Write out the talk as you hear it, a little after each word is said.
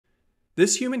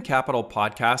This Human Capital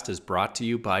podcast is brought to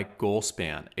you by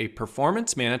GoalSpan, a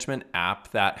performance management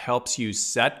app that helps you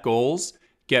set goals,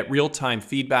 get real-time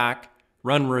feedback,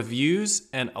 run reviews,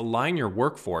 and align your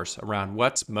workforce around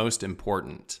what's most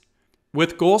important.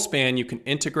 With GoalSpan, you can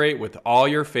integrate with all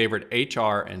your favorite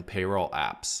HR and payroll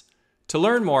apps. To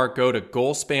learn more, go to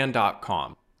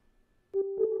goalspan.com.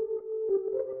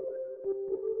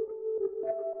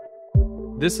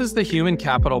 This is the Human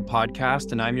Capital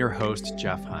Podcast, and I'm your host,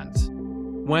 Jeff Hunt.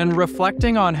 When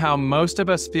reflecting on how most of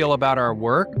us feel about our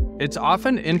work, it's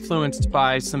often influenced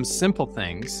by some simple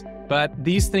things, but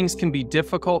these things can be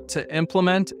difficult to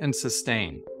implement and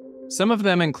sustain. Some of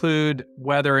them include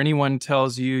whether anyone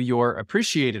tells you you're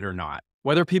appreciated or not,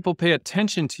 whether people pay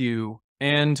attention to you,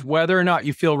 and whether or not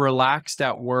you feel relaxed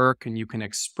at work and you can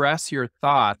express your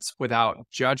thoughts without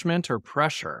judgment or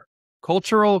pressure.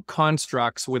 Cultural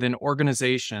constructs within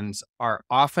organizations are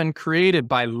often created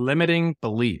by limiting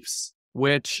beliefs,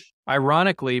 which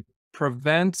ironically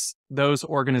prevents those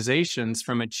organizations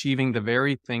from achieving the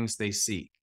very things they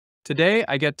seek. Today,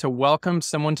 I get to welcome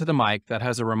someone to the mic that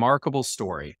has a remarkable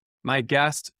story. My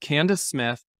guest, Candice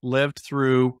Smith, lived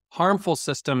through harmful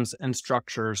systems and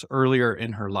structures earlier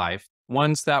in her life,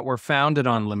 ones that were founded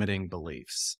on limiting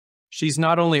beliefs. She's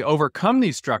not only overcome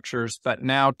these structures, but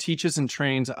now teaches and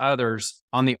trains others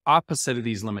on the opposite of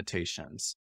these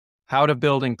limitations. How to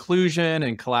build inclusion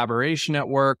and collaboration at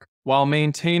work while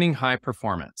maintaining high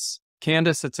performance.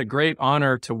 Candice, it's a great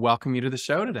honor to welcome you to the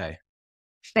show today.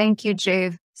 Thank you,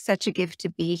 Jeff. Such a gift to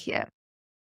be here.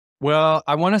 Well,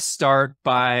 I want to start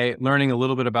by learning a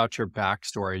little bit about your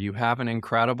backstory. You have an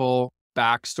incredible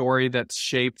backstory that's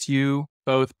shaped you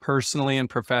both personally and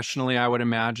professionally, I would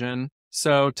imagine.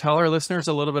 So tell our listeners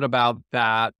a little bit about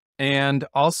that and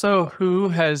also who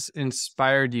has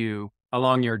inspired you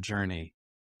along your journey.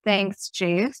 Thanks,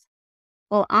 Jeff.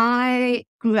 Well, I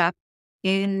grew up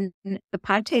in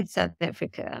apartheid South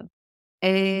Africa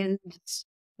and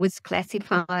was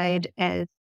classified as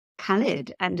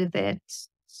colored under that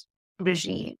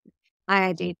regime.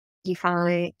 I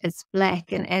identify as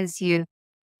Black, and as you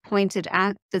pointed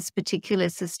out, this particular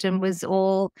system was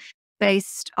all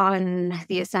based on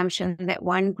the assumption that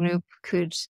one group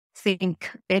could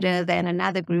think better than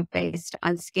another group based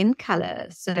on skin color.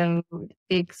 So the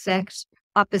exact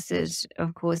opposite,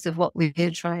 of course, of what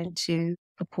we're trying to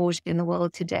purport in the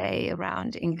world today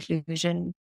around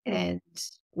inclusion and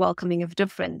welcoming of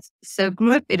difference. So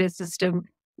grew up in a system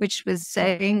which was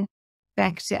saying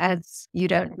back to us, you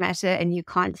don't matter and you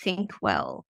can't think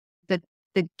well. But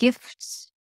the gift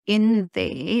in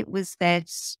there was that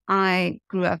I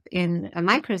grew up in a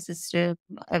microsystem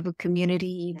of a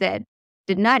community that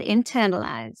did not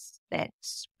internalize that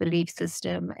belief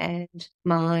system. And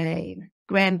my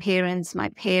grandparents, my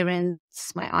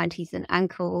parents, my aunties and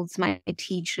uncles, my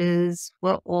teachers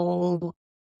were all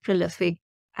prolific,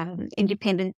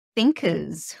 independent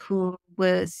thinkers who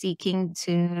were seeking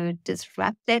to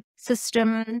disrupt that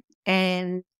system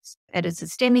and at a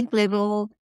systemic level,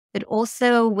 but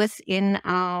also within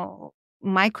our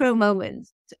micro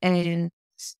moments. And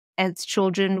as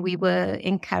children, we were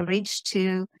encouraged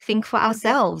to think for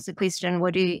ourselves. The question,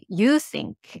 what do you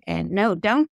think? And no,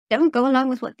 don't go along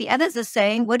with what the others are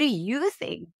saying. What do you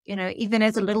think? You know, even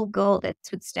as a little girl, that's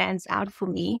what stands out for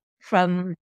me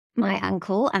from my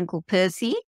Uncle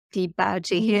Percy. Deep bow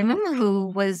to him, who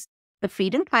was a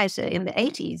freedom fighter in the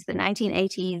 80s. The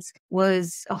 1980s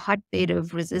was a hotbed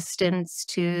of resistance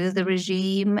to the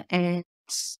regime. And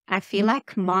I feel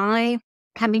like my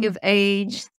coming of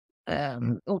age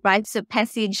or rites of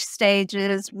passage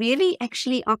stages really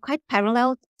actually are quite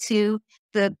parallel to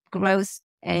the growth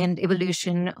and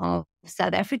evolution of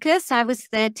South Africa. So I was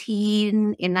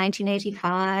 13 in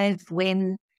 1985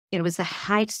 when it was the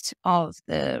height of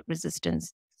the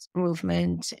resistance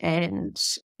movement, and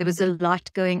there was a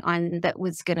lot going on that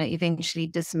was going to eventually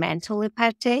dismantle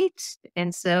apartheid.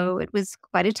 And so it was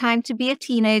quite a time to be a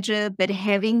teenager, but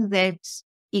having that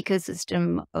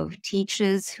ecosystem of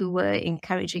teachers who were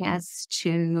encouraging us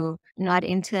to not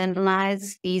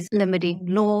internalize these limiting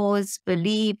laws,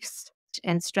 beliefs,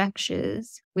 and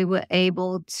structures, we were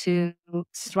able to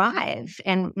thrive.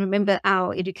 And remember,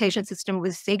 our education system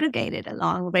was segregated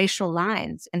along racial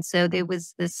lines. And so there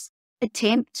was this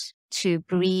attempt to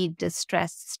breed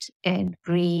distrust and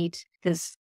breed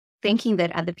this thinking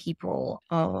that other people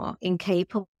are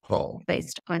incapable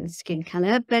based on skin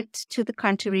color. But to the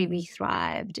contrary, we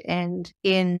thrived. And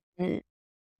in,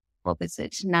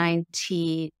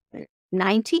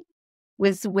 1990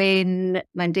 was when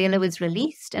Mandela was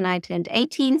released and I turned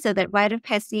 18. So that rite of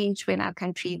passage when our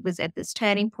country was at this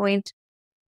turning point.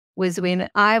 was when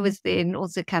I was then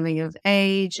also coming of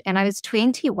age. And I was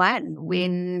 21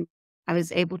 when I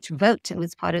was able to vote and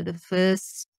was part of the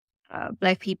first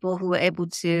Black people who were able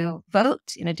to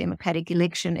vote in a democratic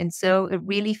election. And so it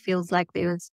really feels like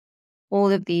there was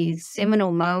all of these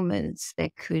seminal moments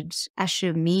that could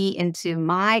usher me into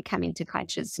my coming to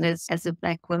consciousness as a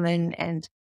Black woman and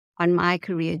on my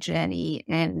career journey.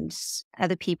 And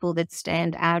other people that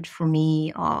stand out for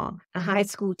me are a high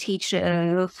school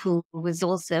teacher who was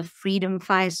also a freedom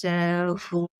fighter,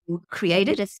 who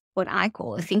created what I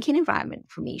call a thinking environment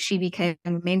for me. She became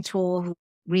a mentor who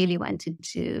really wanted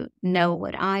to know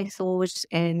what I thought.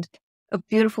 And a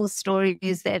beautiful story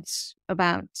is that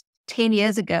about 10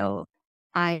 years ago,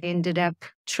 I ended up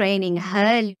training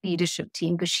her leadership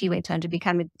team because she went on to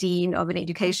become a dean of an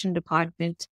education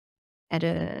department at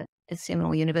a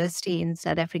seminal university in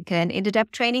South Africa, and ended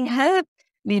up training her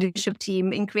leadership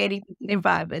team in creating an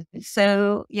environment.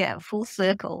 So yeah, full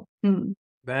circle.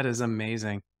 That is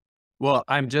amazing. Well,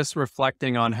 I'm just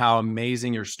reflecting on how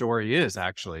amazing your story is,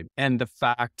 actually. And the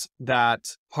fact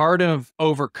that part of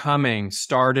overcoming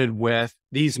started with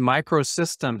these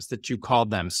microsystems that you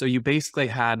called them. So you basically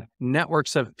had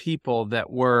networks of people that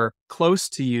were close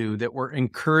to you, that were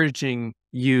encouraging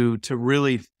you to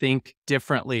really think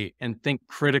differently and think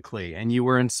critically. And you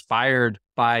were inspired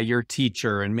by your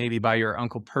teacher and maybe by your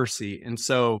Uncle Percy. And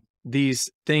so these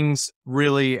things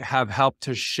really have helped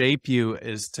to shape you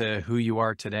as to who you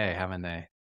are today, haven't they?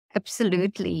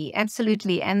 Absolutely.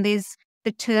 Absolutely. And there's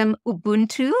the term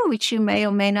Ubuntu, which you may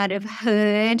or may not have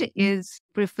heard, is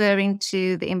referring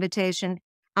to the invitation,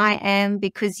 I am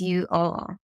because you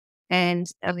are. And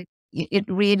it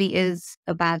really is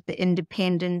about the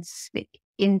independence, the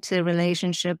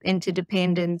interrelationship,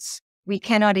 interdependence. We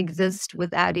cannot exist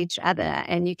without each other.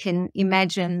 And you can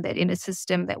imagine that in a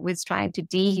system that was trying to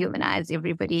dehumanize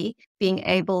everybody, being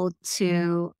able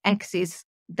to access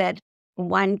that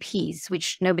one piece,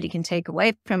 which nobody can take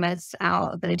away from us,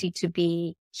 our ability to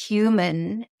be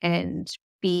human and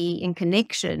be in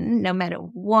connection, no matter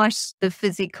what the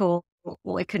physical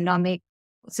or economic,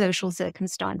 social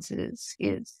circumstances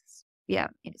is. Yeah,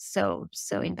 it's so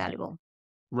invaluable.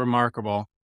 Remarkable.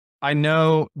 I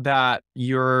know that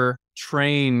you're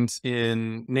trained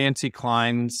in Nancy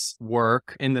Klein's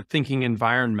work in the thinking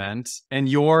environment, and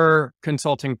your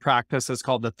consulting practice is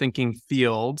called the thinking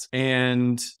field.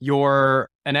 And you're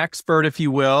an expert, if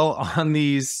you will, on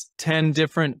these 10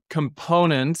 different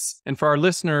components. And for our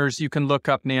listeners, you can look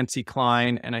up Nancy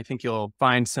Klein, and I think you'll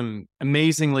find some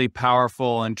amazingly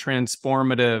powerful and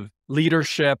transformative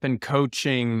leadership and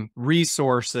coaching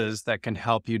resources that can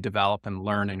help you develop and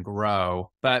learn and grow.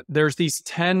 But there's these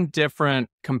 10 different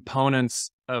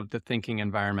components of the thinking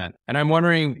environment. And I'm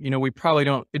wondering, we probably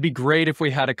don't, it'd be great if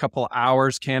we had a couple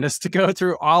hours, Candice, to go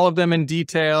through all of them in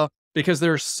detail, because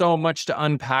there's so much to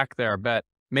unpack there. But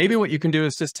maybe what you can do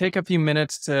is just take a few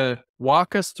minutes to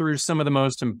walk us through some of the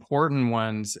most important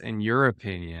ones in your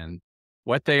opinion,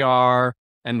 what they are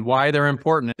and why they're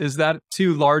important. Is that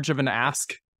too large of an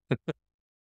ask?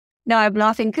 No, I'm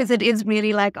laughing because it is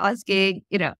really like asking,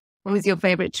 who's your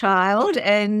favorite child?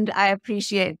 And I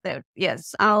appreciate that.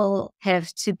 Yes, I'll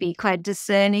have to be quite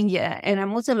discerning here. And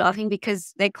I'm also laughing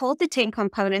because they call the 10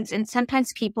 components, and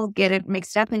sometimes people get it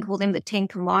mixed up and call them the 10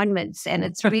 commandments. And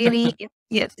it's really,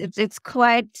 yes, it's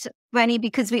quite funny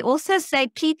because we also say,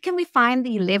 please, can we find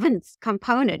the 11th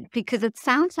component? Because it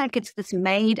sounds like it's this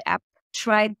made up,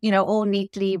 tried, all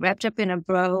neatly wrapped up in a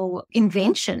bow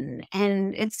invention.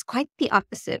 And it's quite the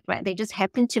opposite, right? They just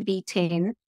happen to be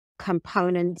 10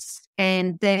 components,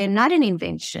 and they're not an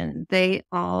invention. They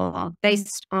are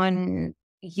based on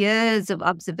years of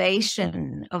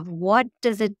observation of what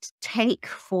does it take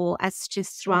for us to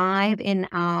thrive in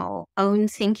our own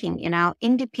thinking, in our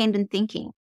independent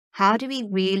thinking. How do we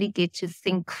really get to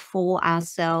think for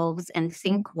ourselves and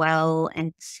think well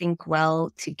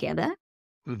together?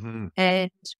 Mm-hmm. And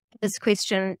this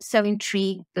question so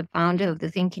intrigued the founder of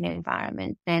the thinking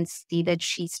environment, Nancy, that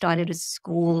she started a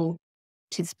school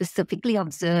to specifically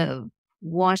observe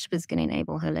what was going to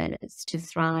enable her learners to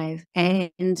thrive.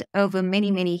 And over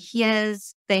many, many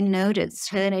years, they noticed,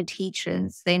 her and her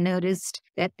teachers, they noticed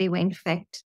that there were in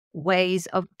fact ways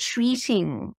of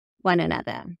treating one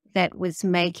another that was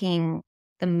making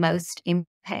the most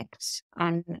impact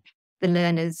on the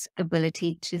learner's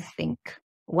ability to think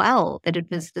well, that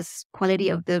it was this quality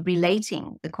of the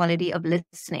relating, the quality of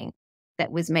listening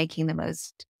that was making the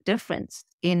most difference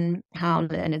in how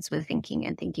learners were thinking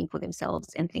and thinking for themselves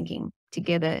and thinking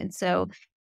together. And so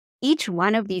each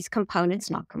one of these components,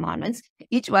 not commandments,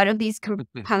 each one of these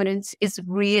components is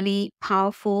really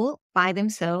powerful by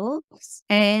themselves.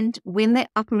 And when they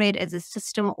operate as a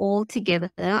system all together,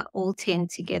 all 10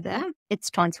 together, it's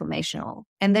transformational.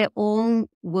 And they're all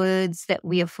words that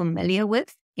we are familiar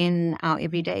with in our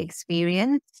everyday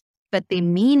experience. But their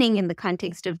meaning in the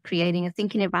context of creating a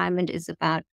thinking environment is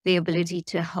about the ability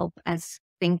to help us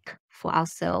think for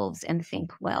ourselves and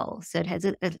think well. So it has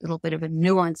a little bit of a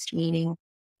nuanced meaning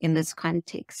in this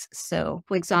context. So,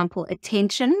 for example,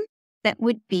 attention, that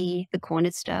would be the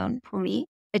cornerstone for me.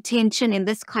 Attention in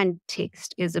this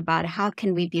context is about how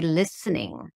can we be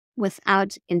listening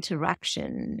without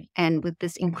interruption and with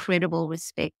this incredible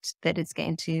respect that is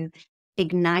going to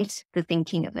ignite the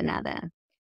thinking of another.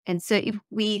 And so if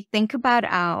we think about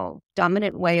our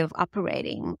dominant way of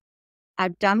operating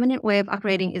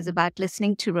is about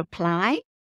listening to reply.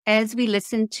 As we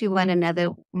listen to one another,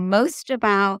 most of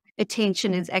our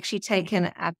attention is actually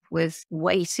taken up with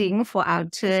waiting for our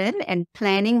turn and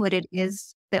planning what it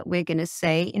is that we're going to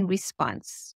say in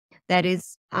response. That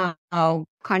is our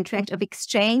contract of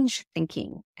exchange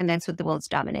thinking, and that's what the world's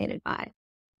dominated by.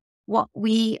 What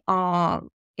we are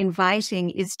inviting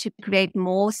is to create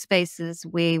more spaces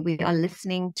where we are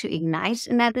listening to ignite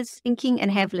another's thinking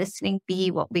and have listening be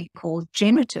what we call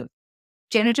generative.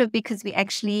 Generative because we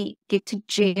actually get to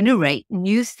generate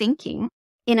new thinking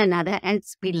in another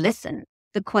as we listen.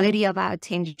 The quality of our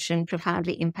attention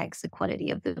profoundly impacts the quality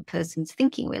of the person's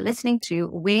thinking we're listening to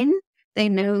when they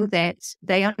know that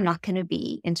they are not going to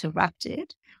be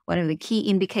interrupted. One of the key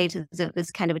indicators of this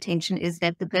kind of attention is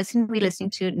that the person we're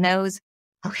listening to knows,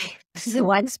 okay, this is a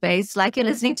one space. Like you're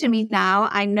listening to me now,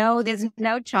 I know there's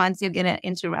no chance you're going to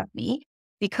interrupt me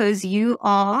because you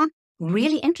are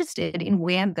really interested in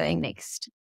where I'm going next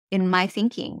in my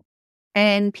thinking.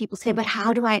 And people say, but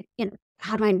how do I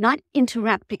not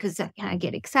interrupt because I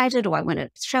get excited or I want to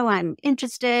show I'm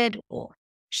interested or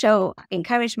show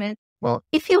encouragement? Well,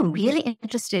 if you're really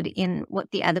interested in what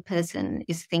the other person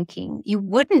is thinking, you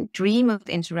wouldn't dream of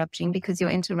interrupting because your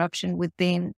interruption would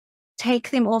then take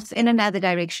them off in another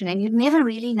direction and you'd never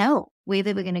really know where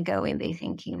they were going to go in their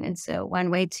thinking. And so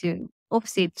one way to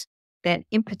offset that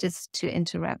impetus to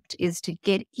interrupt is to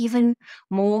get even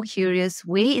more curious.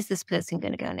 Where is this person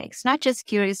going to go next? Not just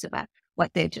curious about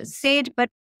what they've just said, but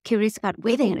curious about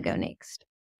where they're going to go next.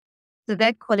 So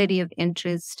that quality of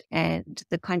interest and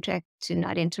the contract to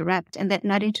not interrupt, and that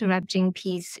not interrupting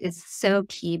piece is so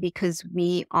key because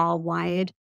we are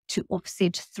wired to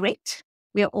offset threat.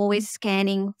 We are always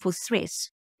scanning for threat.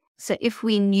 So if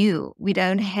we knew we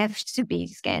don't have to be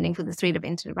scanning for the threat of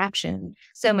interruption,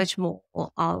 so much more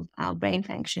of our brain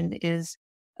function is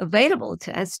available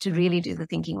to us to really do the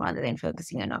thinking rather than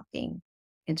focusing on not being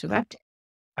interrupted.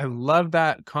 I love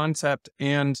that concept.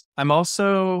 And I'm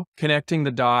also connecting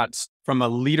the dots from a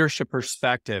leadership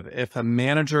perspective. If a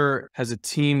manager has a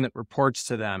team that reports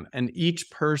to them and each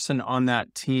person on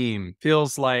that team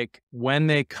feels like when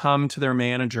they come to their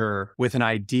manager with an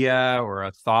idea or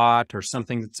a thought or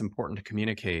something that's important to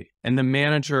communicate, and the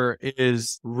manager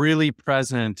is really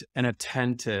present and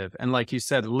attentive, and like you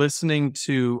said, listening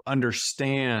to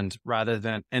understand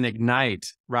and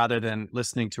ignite rather than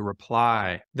listening to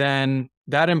reply, then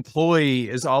that employee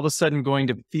is all of a sudden going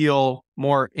to feel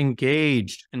more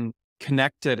engaged and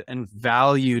connected and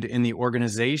valued in the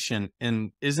organization.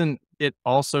 And isn't it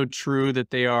also true that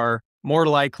they are more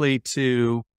likely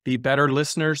to be better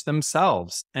listeners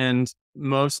themselves and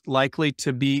most likely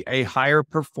to be a higher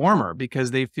performer because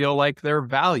they feel like they're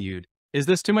valued? Is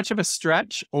this too much of a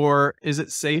stretch, or is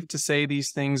it safe to say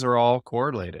these things are all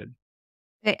correlated?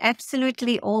 They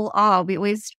absolutely all are. We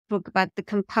always talk about the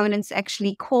components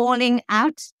actually calling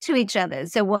out to each other.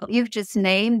 So what you've just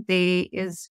named there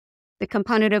is the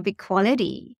component of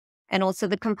equality and also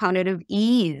the component of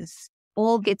ease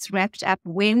all gets wrapped up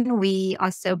when we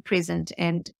are so present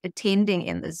and attending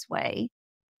in this way.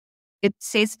 It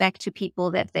says back to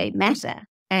people that they matter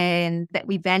and that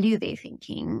we value their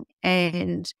thinking.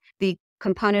 And the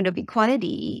component of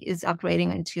equality is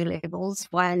operating on two levels.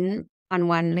 On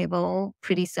one level,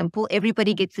 pretty simple.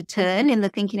 Everybody gets a turn in the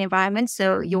thinking environment.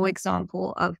 So your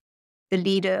example of the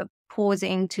leader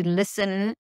pausing to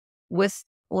listen with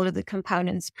all of the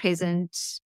components present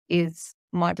is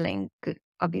modeling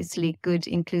obviously good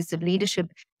inclusive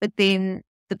leadership. But then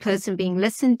the person being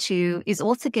listened to is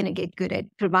also going to get good at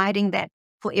providing that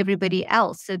for everybody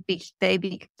else. So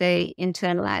they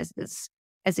internalize this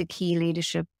as a key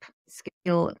leadership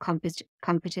skill,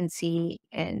 competency,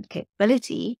 and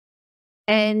capability.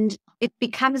 And it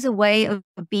becomes a way of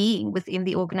being within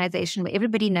the organization where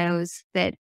everybody knows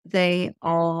that they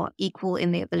are equal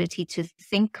in their ability to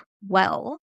think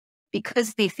well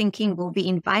because their thinking will be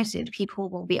invited, people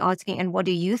will be asking, and what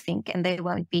do you think? And they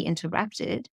won't be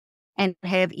interrupted and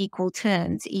have equal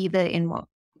turns, either in what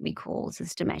we call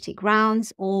systematic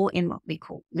rounds or in what we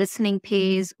call listening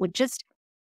pairs, or just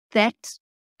that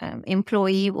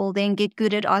employee will then get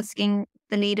good at asking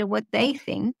the leader what they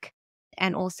think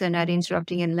and also not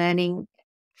interrupting and learning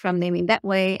from them in that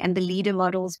way. And the leader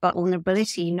models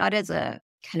vulnerability, not as a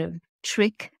kind of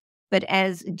trick, but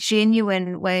as a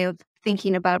genuine way of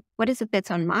thinking about what is it that's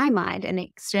on my mind and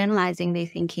externalizing their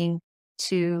thinking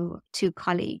to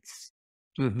colleagues.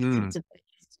 Mm-hmm. It's a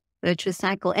virtuous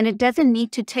cycle. And it doesn't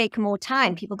need to take more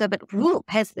time. People go, but who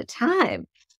has the time?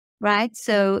 Right?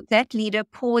 So that leader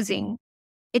pausing,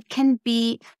 it can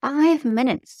be 5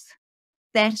 minutes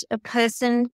that a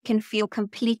person can feel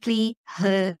completely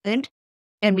heard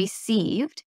and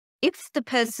received. If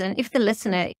the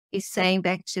listener is saying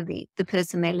back to the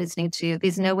person they're listening to,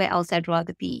 there's nowhere else I'd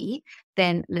rather be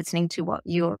than listening to what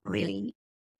you're really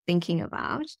thinking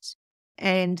about.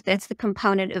 And that's the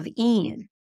component of ease.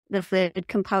 The third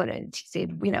component, he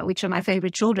said, which are my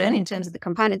favorite children in terms of the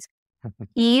components.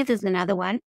 Ease is another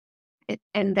one.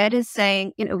 And that is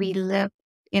saying, we live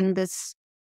in this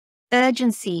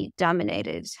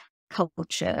urgency-dominated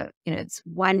culture. It's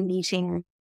one meeting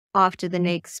after the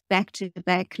next, back to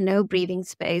back, no breathing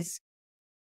space.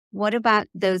 What about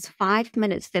those 5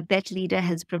 minutes that leader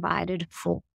has provided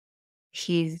for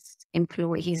his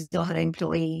employee, his daughter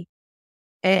employee?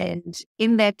 And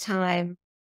in that time,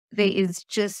 there is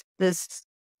just this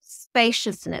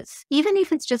spaciousness. Even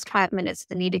if it's just 5 minutes,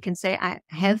 the leader can say, I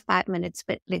have 5 minutes,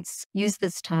 but let's use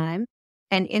this time.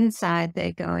 And inside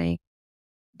they're going,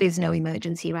 there's no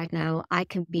emergency right now. I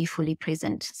can be fully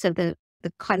present. So the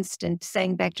constant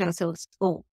saying back to ourselves,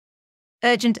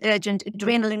 urgent,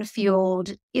 adrenaline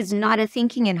fueled is not a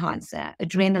thinking enhancer.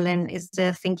 Adrenaline is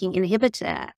the thinking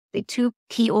inhibitor. The two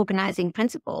key organizing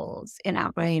principles in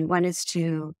our brain, one is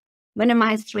to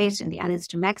minimize threat and the other is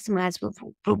to maximize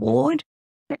reward.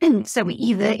 So we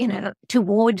either in a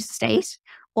toward state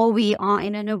or we are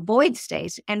in an avoid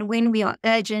state. And when we are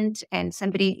urgent and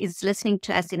somebody is listening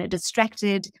to us in a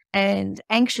distracted and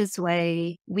anxious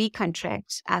way, we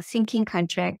contract, our thinking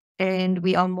contract, and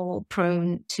we are more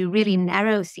prone to really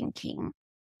narrow thinking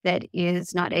that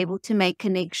is not able to make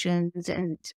connections.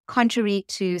 And contrary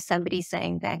to somebody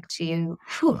saying back to you,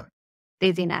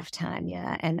 there's enough time,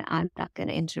 and I'm not going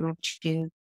to interrupt you.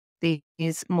 There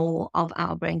is more of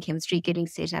our brain chemistry getting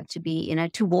set up to be in a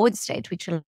toward state, which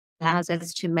allows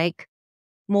us to make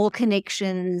more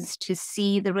connections, to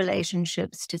see the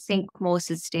relationships, to think more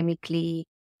systemically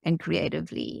and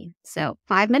creatively. So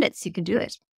 5 minutes, you can do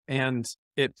it. And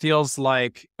it feels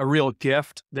like a real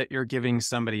gift that you're giving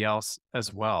somebody else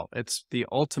as well. It's the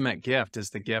ultimate gift,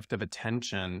 is the gift of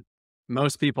attention.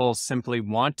 Most people simply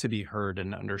want to be heard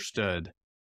and understood.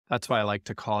 That's why I like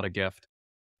to call it a gift.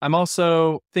 I'm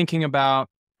also thinking about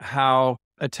how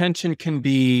attention can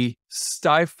be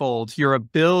stifled. Your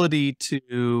ability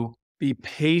to be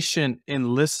patient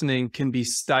in listening can be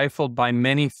stifled by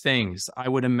many things. I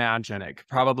would imagine it could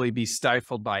probably be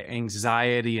stifled by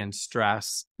anxiety and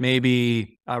stress,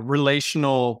 maybe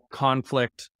relational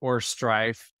conflict or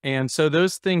strife. And so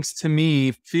those things to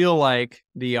me feel like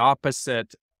the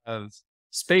opposite of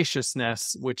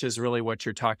spaciousness, which is really what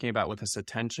you're talking about with this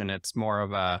attention. It's more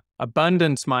of a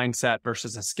abundance mindset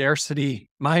versus a scarcity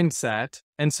mindset.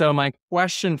 And so my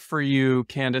question for you,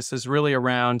 Candice, is really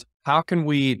around how can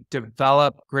we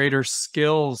develop greater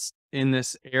skills in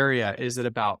this area? Is it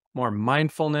about more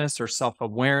mindfulness or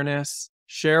self-awareness?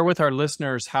 Share with our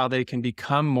listeners how they can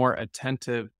become more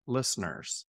attentive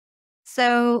listeners.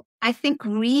 So I think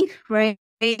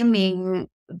reframing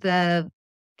the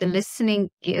listening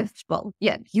gift,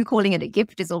 you calling it a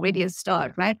gift is already a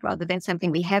start, right? Rather than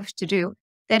something we have to do,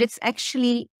 that it's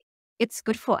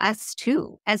good for us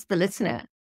too, as the listener,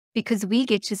 because we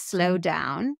get to slow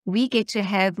down, we get to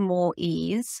have more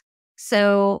ease.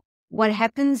 So what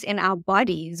happens in our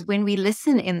bodies when we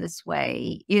listen in this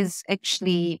way is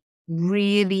actually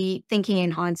really thinking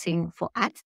enhancing for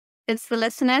us as the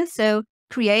listener. So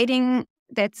creating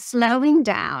that slowing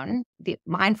down, the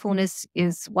mindfulness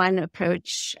is one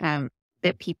approach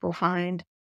that people find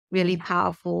really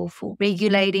powerful for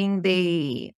regulating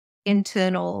the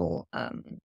internal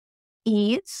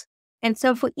ease. And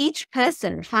so for each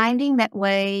person, finding that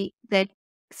way that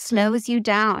slows you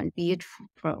down, be it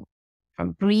from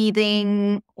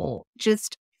breathing or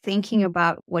just thinking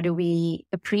about what do we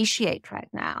appreciate right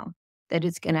now, that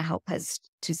is going to help us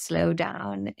to slow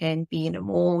down and be in a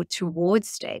more toward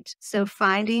state. So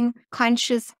finding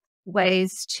conscious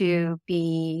ways to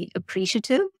be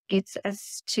appreciative, gets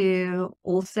us to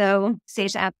also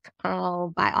set up our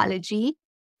biology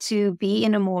to be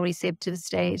in a more receptive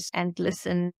state and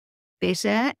listen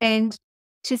better, and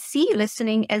to see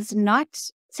listening as not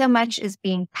so much as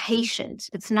being patient.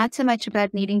 It's not so much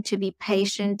about needing to be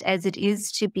patient as it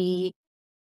is to be,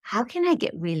 how can I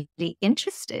get really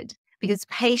interested? Because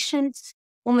patience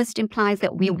almost implies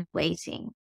that we're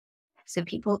waiting. So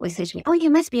people always say to me, oh, you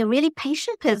must be a really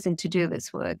patient person to do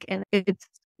this work. And it's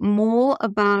more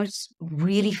about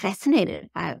really fascinated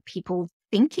by people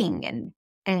thinking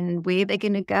and where they're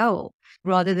going to go,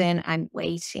 rather than I'm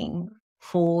waiting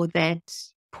for that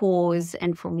pause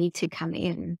and for me to come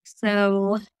in.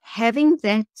 So having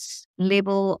that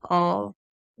level of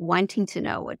wanting to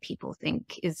know what people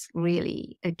think is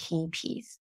really a key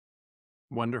piece.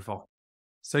 Wonderful.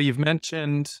 So you've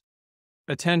mentioned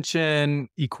attention,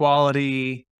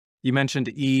 equality, you mentioned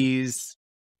ease.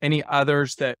 Any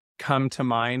others that come to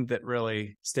mind that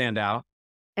really stand out?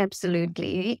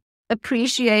 Absolutely.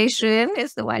 Appreciation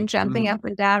is the one jumping up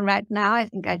and down right now. I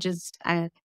think I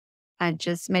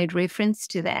just made reference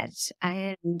to that.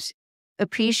 And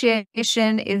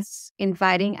appreciation is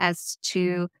inviting us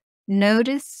to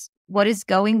notice what is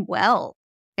going well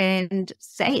and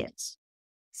say it.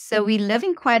 So we live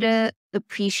in quite a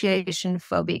appreciation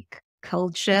phobic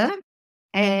culture.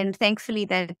 And thankfully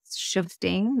that's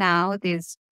shifting now.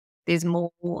 There's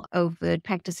more overt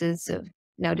practices of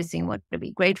noticing what to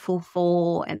be grateful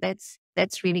for. And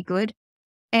that's really good.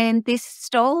 And there's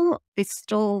still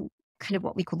kind of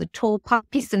what we call the tall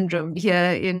poppy syndrome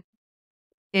here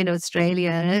in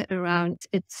Australia around,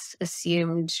 it's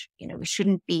assumed, we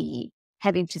shouldn't be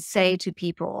having to say to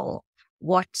people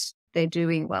what they're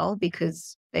doing well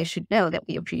because they should know that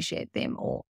we appreciate them,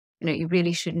 or, you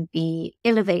really shouldn't be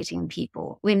elevating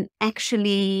people, when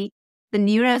actually the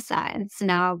neuroscience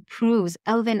now proves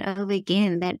over and over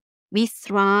again that we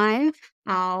thrive.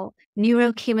 Our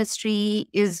neurochemistry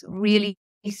is really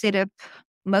set up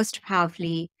most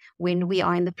powerfully when we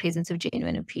are in the presence of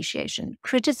genuine appreciation.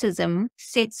 Criticism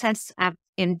sets us up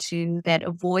into that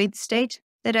avoid state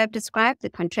that I've described, the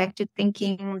contracted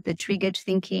thinking, the triggered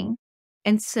thinking.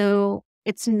 And so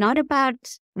it's not about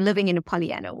living in a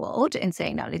Pollyanna world and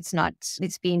saying, no,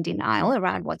 let's be in denial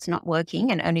around what's not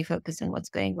working and only focus on what's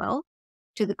going well.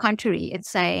 To the contrary, it's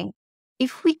saying,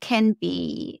 if we can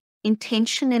be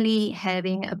intentionally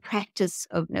having a practice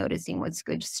of noticing what's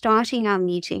good, starting our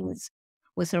meetings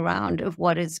with a round of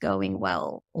what is going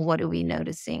well, or what are we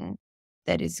noticing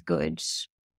that is good,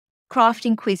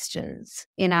 crafting questions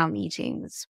in our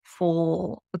meetings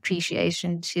for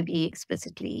appreciation to be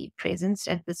explicitly present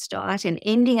at the start, and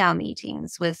ending our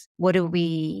meetings with what are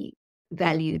we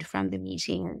valued from the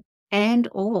meeting, and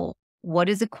or what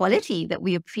is a quality that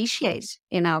we appreciate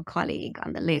in our colleague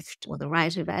on the left or the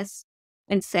right of us,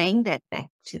 and saying that back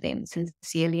to them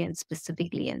sincerely and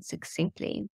specifically and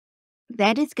succinctly.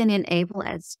 That is going to enable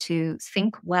us to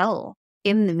think well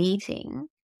in the meeting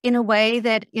in a way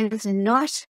that is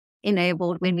not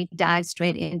enabled when we dive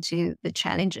straight into the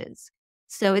challenges.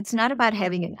 So it's not about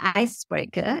having an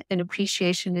icebreaker. An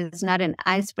appreciation is not an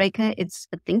icebreaker. It's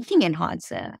a thinking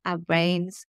enhancer. Our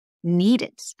brains need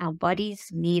it. Our bodies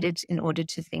need it in order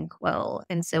to think well.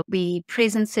 And so we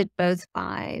presence it both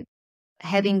by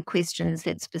having questions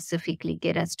that specifically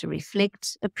get us to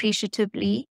reflect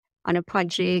appreciatively on a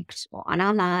project or on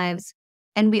our lives.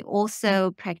 And we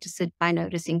also practice it by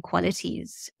noticing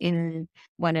qualities in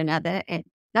one another, and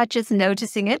not just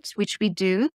noticing it, which we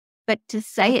do, but to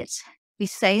say it. We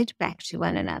say it back to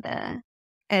one another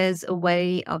as a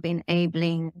way of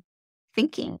enabling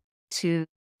thinking to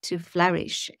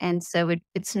flourish. And so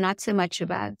it's not so much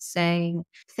about saying,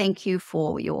 thank you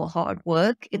for your hard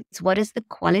work. It's what is the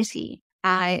quality?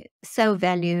 I so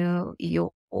value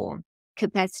your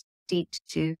capacity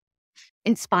to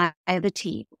inspire the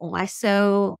team, or I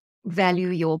so value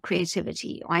your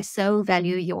creativity, or I so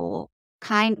value your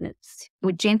kindness,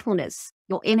 your gentleness,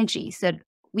 your energy. So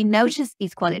we notice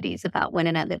these qualities about one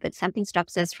another, but something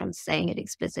stops us from saying it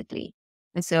explicitly.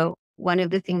 And so one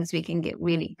of the things we can get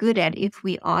really good at, if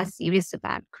we are serious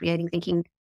about creating thinking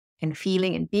and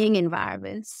feeling and being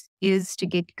environments, is to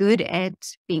get good at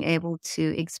being able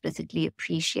to explicitly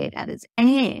appreciate others,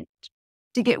 and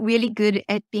to get really good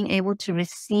at being able to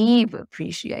receive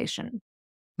appreciation.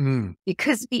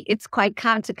 Because it's quite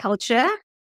counterculture.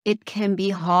 It can be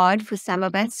hard for some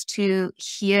of us to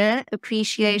hear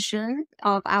appreciation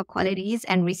of our qualities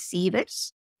and receive it.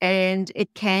 And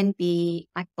it can be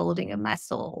like building a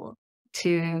muscle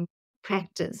to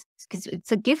practice, because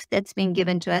it's a gift that's been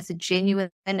given to us, a genuine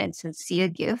and sincere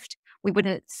gift. We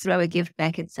wouldn't throw a gift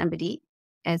back at somebody.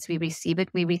 as we receive it,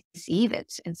 we receive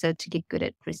it. And so to get good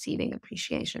at receiving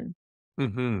appreciation.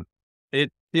 Mm-hmm.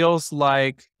 It feels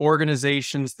like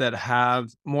organizations that have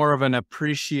more of an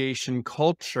appreciation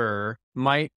culture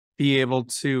might be able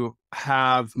to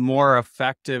have more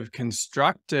effective,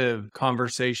 constructive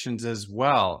conversations as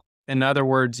well. In other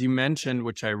words, you mentioned,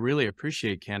 which I really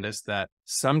appreciate, Candice, that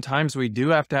sometimes we do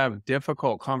have to have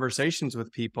difficult conversations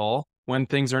with people when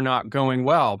things are not going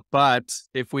well. But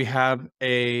if we have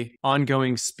a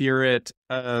ongoing spirit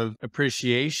of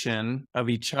appreciation of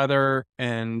each other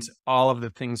and all of the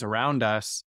things around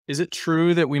us, is it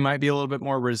true that we might be a little bit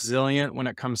more resilient when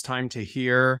it comes time to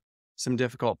hear some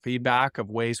difficult feedback of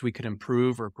ways we could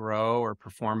improve or grow or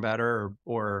perform better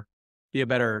or be a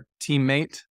better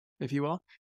teammate, if you will?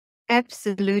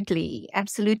 Absolutely.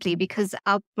 Absolutely. Because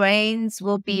our brains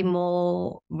will be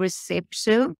more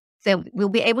receptive. So we'll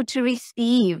be able to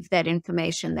receive that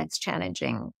information that's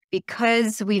challenging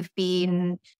because we've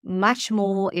been much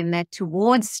more in that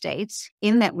towards state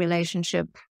in that relationship.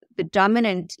 The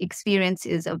dominant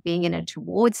experiences of being in a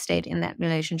towards state in that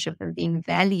relationship and being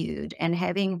valued and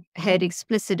having had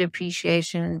explicit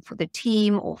appreciation for the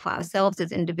team or for ourselves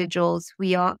as individuals,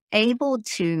 we are able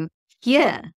to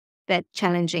hear that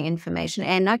challenging information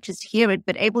and not just hear it,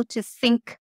 but able to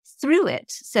think through it.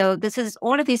 So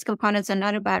all of these components are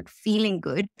not about feeling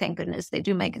good. Thank goodness they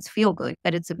do make us feel good,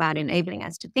 but it's about enabling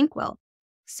us to think well.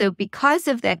 So because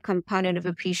of that component of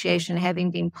appreciation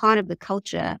having been part of the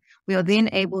culture, we are then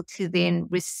able to then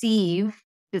receive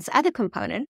this other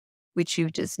component, which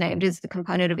you've just named is the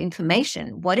component of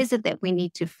information. What is it that we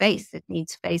need to face that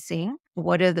needs facing?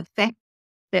 What are the facts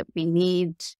that we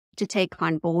need to take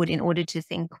on board in order to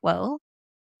think well?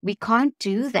 We can't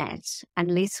do that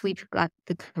unless we've got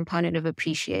the component of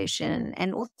appreciation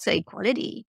and also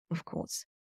equality, of course.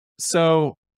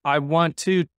 So I want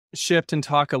to shift and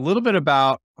talk a little bit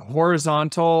about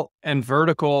horizontal and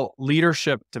vertical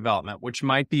leadership development, which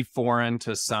might be foreign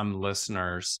to some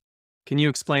listeners. Can you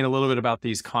explain a little bit about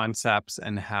these concepts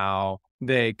and how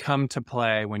they come to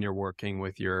play when you're working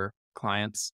with your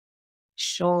clients?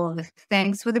 Sure.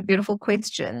 Thanks for the beautiful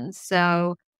question.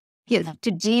 So, yes,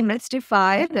 to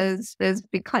demystify those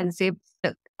big concepts,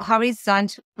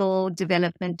 horizontal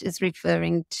development is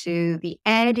referring to the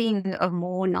adding of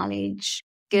more knowledge,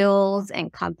 skills,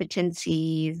 and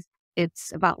competencies.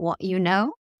 It's about what you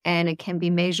know, and it can be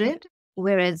measured.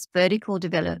 Whereas vertical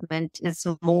development is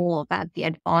more about the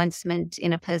advancement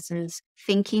in a person's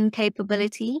thinking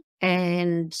capability.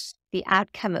 And the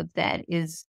outcome of that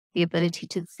is the ability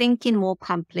to think in more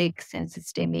complex and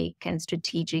systemic and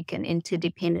strategic and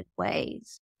interdependent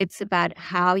ways. It's about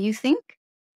how you think.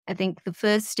 I think the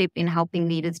first step in helping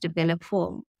leaders develop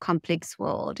for a complex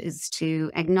world is to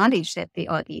acknowledge that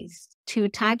there are these two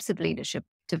types of leadership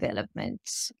development.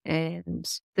 And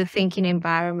the thinking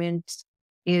environment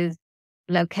is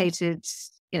located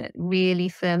really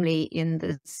firmly in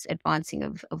this advancing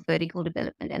of vertical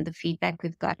development. And the feedback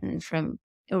we've gotten from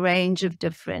a range of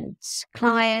different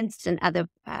clients and other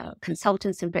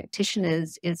consultants and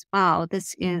practitioners is, wow,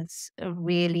 this is a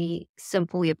really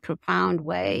simple yet profound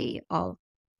way of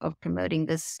promoting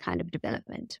this kind of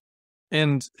development.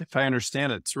 And if I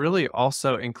understand it, it's really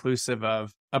also inclusive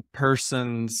of a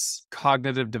person's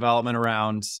cognitive development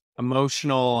around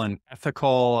emotional and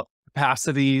ethical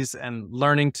capacities and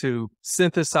learning to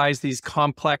synthesize these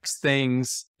complex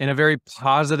things in a very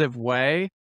positive way.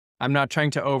 I'm not trying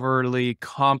to overly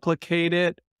complicate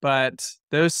it, but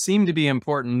those seem to be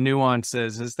important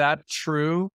nuances. Is that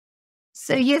true?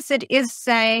 So yes, it is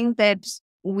saying that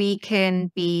we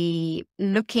can be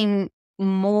looking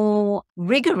more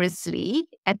rigorously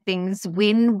at things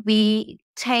when we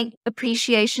take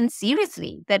appreciation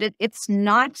seriously, that it's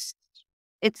not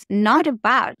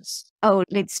about, oh,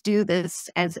 let's do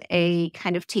this as a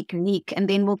kind of technique and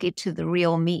then we'll get to the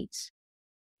real meat.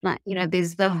 Like,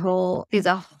 there's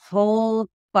a whole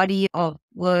body of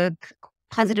work,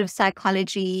 positive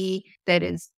psychology that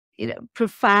is,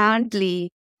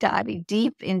 profoundly diving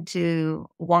deep into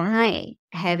why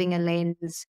having a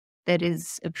lens that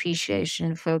is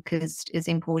appreciation focused is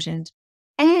important.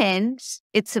 And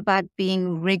it's about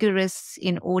being rigorous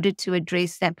in order to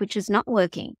address that which is not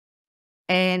working.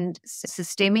 And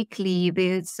systemically,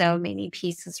 there's so many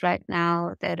pieces right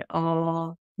now that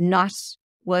are not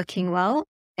working well.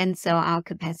 And so our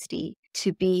capacity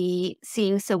to be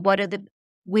seeing,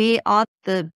 where are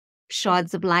the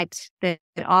shards of light that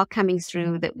are coming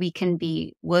through that we can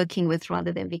be working with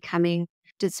rather than becoming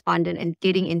despondent and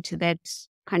getting into that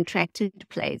contracted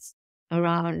place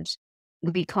around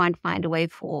we can't find a way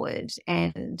forward.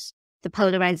 And the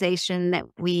polarization that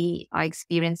we are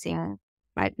experiencing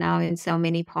right now in so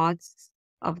many parts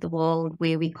of the world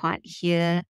where we can't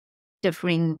hear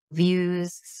differing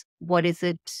views? What is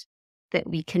it that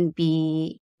we can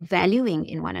be valuing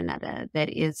in one another that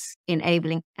is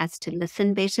enabling us to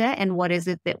listen better? And what is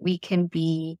it that we can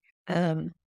be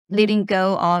letting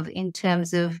go of in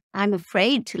terms of, I'm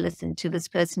afraid to listen to this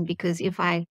person because if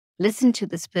I listen to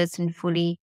this person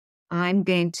fully, I'm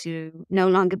going to no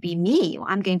longer be me, or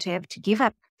I'm going to have to give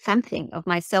up something of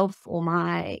myself or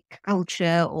my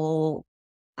culture, or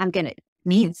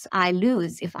means I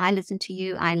lose. If I listen to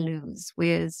you, I lose.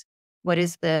 Whereas what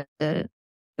is the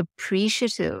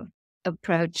appreciative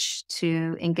approach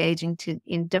to engaging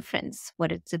in difference?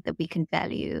 What is it that we can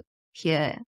value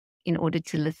here in order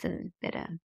to listen better?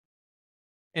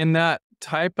 And that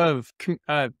type of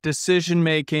decision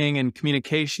making and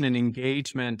communication and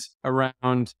engagement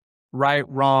around right,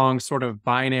 wrong, sort of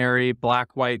binary,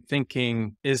 black, white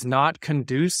thinking is not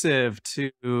conducive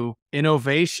to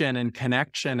innovation and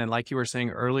connection. And like you were saying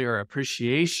earlier,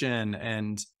 appreciation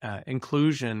and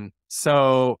inclusion.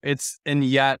 And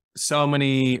yet so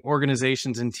many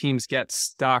organizations and teams get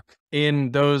stuck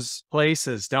in those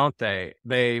places, don't they?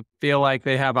 They feel like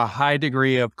they have a high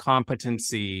degree of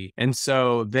competency. And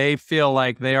so they feel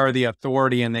like they are the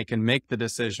authority and they can make the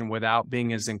decision without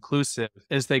being as inclusive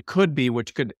as they could be,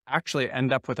 which could actually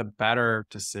end up with a better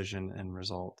decision and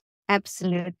result.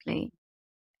 Absolutely.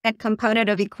 That component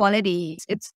of equality,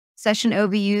 it's such an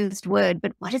overused word,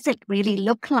 but what does it really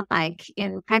look like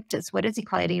in practice? What does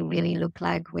equality really look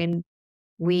like when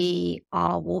we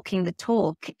are walking the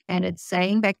talk? And it's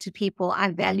saying back to people,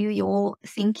 I value your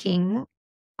thinking.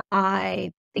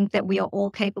 I think that we are all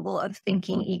capable of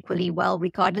thinking equally well,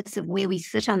 regardless of where we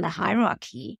sit on the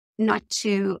hierarchy, not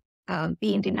to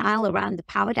be in denial around the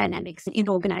power dynamics in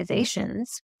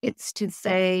organizations. It's to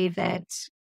say that,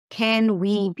 can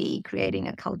we be creating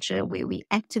a culture where we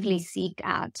actively seek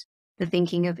out the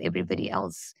thinking of everybody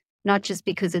else, not just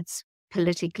because it's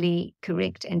politically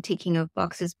correct and ticking of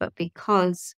boxes, but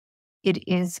because it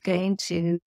is going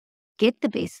to get the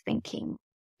best thinking,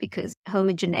 because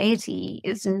homogeneity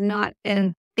is not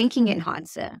a thinking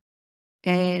enhancer,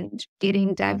 and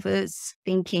getting diverse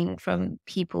thinking from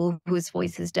people whose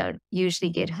voices don't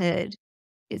usually get heard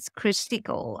is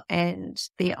critical. And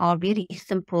there are really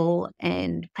simple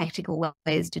and practical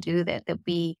ways to do that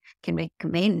we can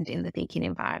recommend in the thinking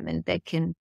environment that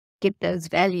can get those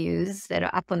values that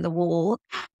are up on the wall,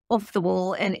 off the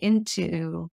wall, and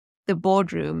into the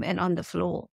boardroom and on the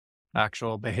floor.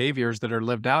 Actual behaviors that are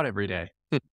lived out every day.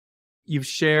 You've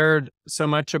shared so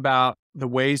much about the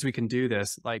ways we can do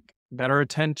this, like better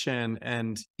attention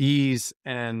and ease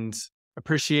and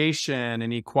appreciation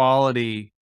and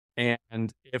equality.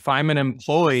 And if I'm an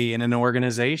employee in an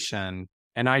organization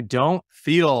and I don't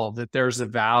feel that there's a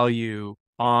value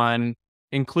on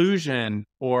inclusion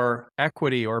or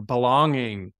equity or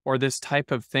belonging or this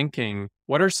type of thinking,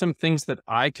 what are some things that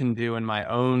I can do in my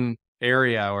own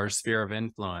area or sphere of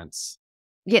influence?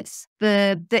 Yes,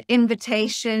 the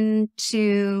invitation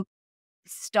to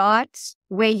start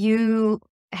where you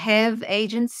have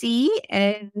agency,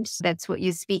 and that's what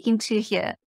you're speaking to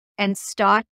here, and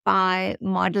start by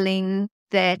modeling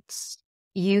that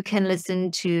you can listen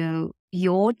to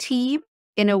your team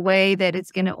in a way that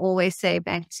it's going to always say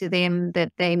back to them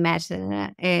that they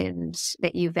matter and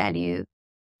that you value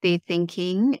their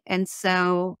thinking. And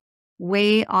so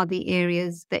where are the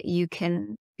areas that you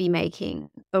can be making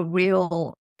a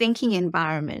real thinking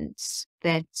environment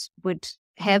that would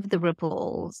have the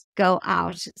ripples go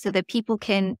out so that people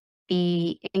can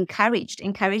be encouraged?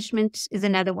 Encouragement is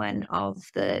another one of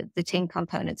the 10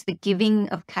 components, the giving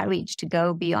of courage to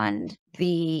go beyond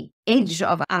the edge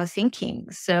of our thinking.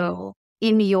 So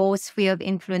in your sphere of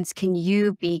influence, can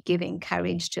you be giving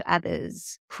courage to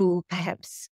others who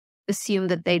perhaps assume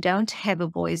that they don't have a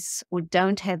voice or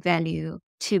don't have value,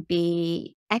 to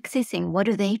be accessing what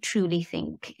do they truly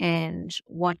think and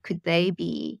what could they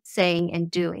be saying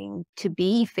and doing to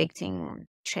be effecting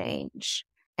change,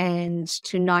 and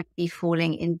to not be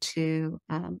falling into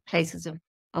places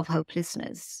of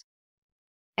hopelessness.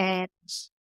 And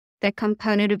that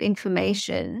component of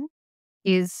information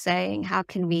is saying, how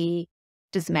can we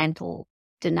dismantle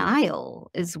denial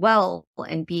as well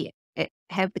and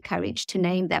have the courage to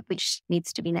name that which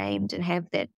needs to be named, and have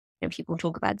that, people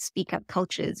talk about speak up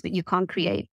cultures, but you can't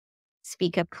create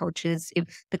speak up cultures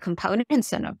if the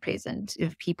components are not present,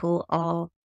 if people are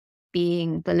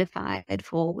being vilified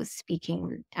for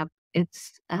speaking up.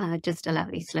 It's just a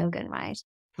lovely slogan, right?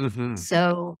 Mm-hmm.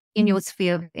 So in your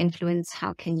sphere of influence,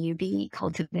 how can you be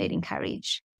cultivating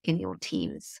courage in your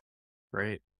teams?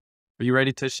 Great. Are you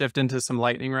ready to shift into some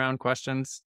lightning round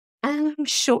questions?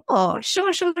 Sure.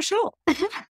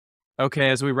 Okay,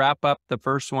 as we wrap up, the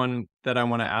first one that I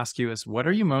want to ask you is, what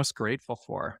are you most grateful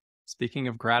for? Speaking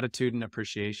of gratitude and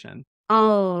appreciation.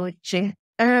 Oh,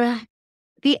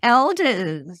 the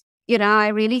elders. I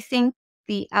really think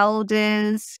the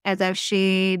elders, as I've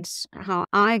shared how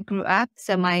I grew up,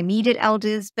 so my immediate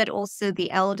elders, but also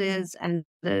the elders and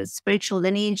the spiritual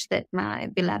lineage that my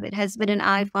beloved husband and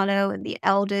I follow, and the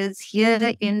elders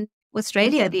here in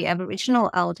Australia, the Aboriginal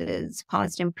elders,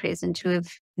 past and present, who have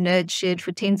nurtured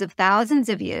for tens of thousands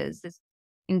of years this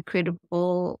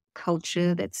incredible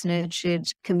culture that's nurtured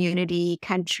community,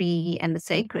 country, and the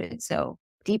sacred. So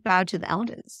deep bow to the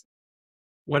elders.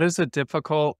 What is a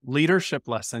difficult leadership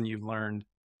lesson you've learned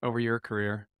over your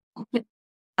career?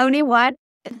 Only one.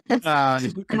 Uh,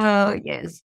 Oh,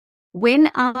 yes. When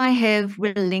I have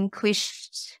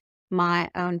relinquished my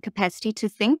own capacity to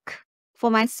think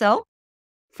for myself,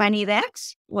 funny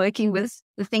that, working with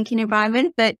the thinking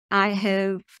environment, but I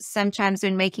have sometimes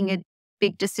when making a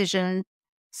big decision,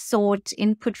 sought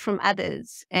input from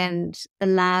others and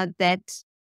allowed that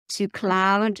to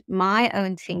cloud my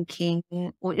own thinking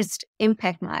or just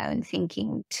impact my own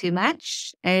thinking too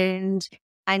much. And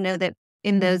I know that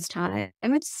in those times,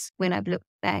 when I've looked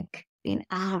back, been,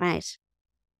 right,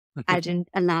 I didn't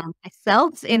allow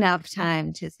myself enough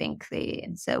time to think there.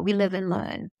 And so we live and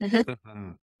learn.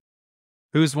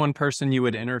 Who's one person you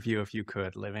would interview if you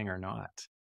could, living or not?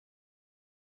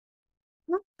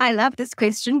 I love this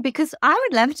question because I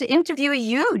would love to interview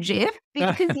you, Jeff,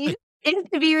 because you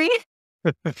interviewing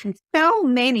so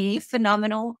many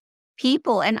phenomenal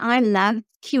people. And I love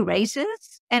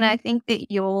curators. And I think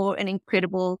that you're an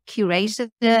incredible curator.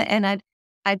 And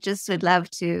I just would love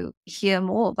to hear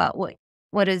more about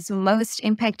what has most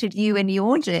impacted you in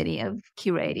your journey of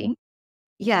curating.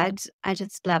 Yeah, I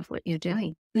just love what you're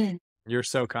doing. You're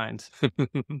so kind.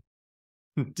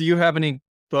 Do you have any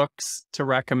books to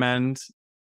recommend?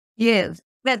 Yes,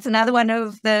 that's another one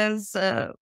of those,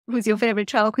 who's your favorite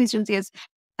travel questions? Yes,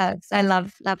 'cause I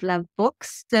love, love, love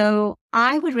books. So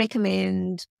I would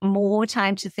recommend More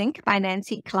Time to Think by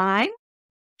Nancy Klein.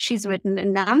 She's written a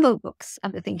number of books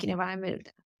on the thinking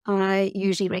environment. I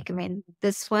usually recommend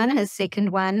this one, her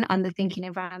second one on the thinking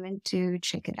environment, to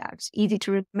check it out. Easy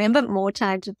to remember, More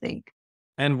Time to Think.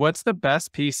 And what's the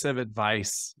best piece of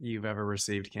advice you've ever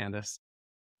received, Candice?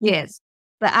 Yes.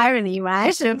 The irony,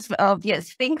 right? Of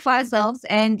yes, think for ourselves.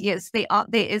 And yes, there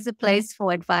is a place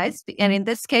for advice. And in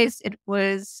this case, it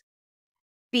was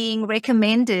being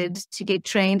recommended to get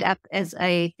trained up as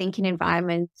a thinking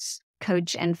environment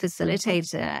coach and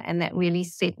facilitator. And that really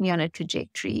set me on a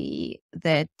trajectory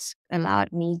that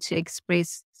allowed me to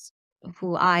express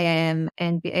who I am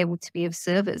and be able to be of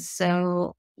service.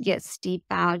 So yes, deep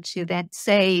bow to that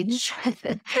sage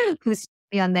who's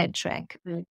on that track.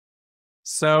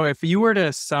 So if you were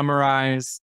to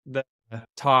summarize the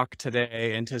talk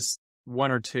today into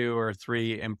one or two or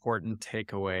three important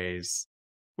takeaways,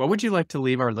 what would you like to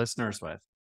leave our listeners with?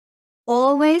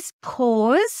 Always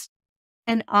pause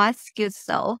and ask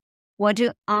yourself, what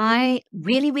do I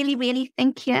really, really, really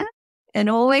think here? And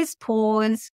always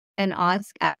pause and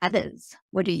ask others,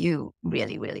 what do you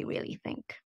really, really, really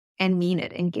think? And mean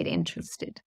it and get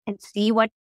interested and see what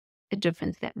a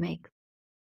difference that makes.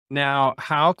 Now,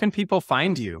 how can people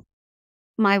find you?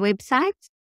 My website,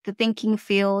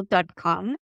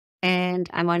 thethinkingfield.com, and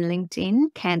I'm on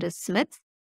LinkedIn, Candice Smith.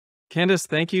 Candice,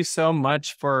 thank you so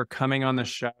much for coming on the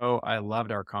show. I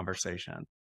loved our conversation.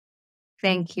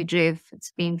 Thank you, Jeff.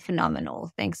 It's been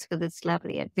phenomenal. Thanks for this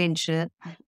lovely adventure.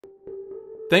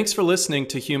 Thanks for listening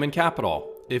to Human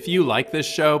Capital. If you like this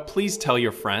show, please tell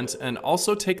your friends and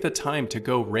also take the time to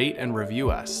go rate and review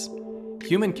us.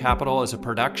 Human Capital is a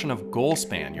production of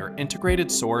Goalspan, your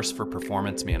integrated source for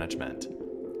performance management.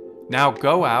 Now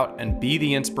go out and be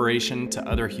the inspiration to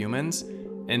other humans,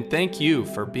 and thank you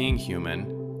for being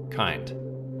human, kind.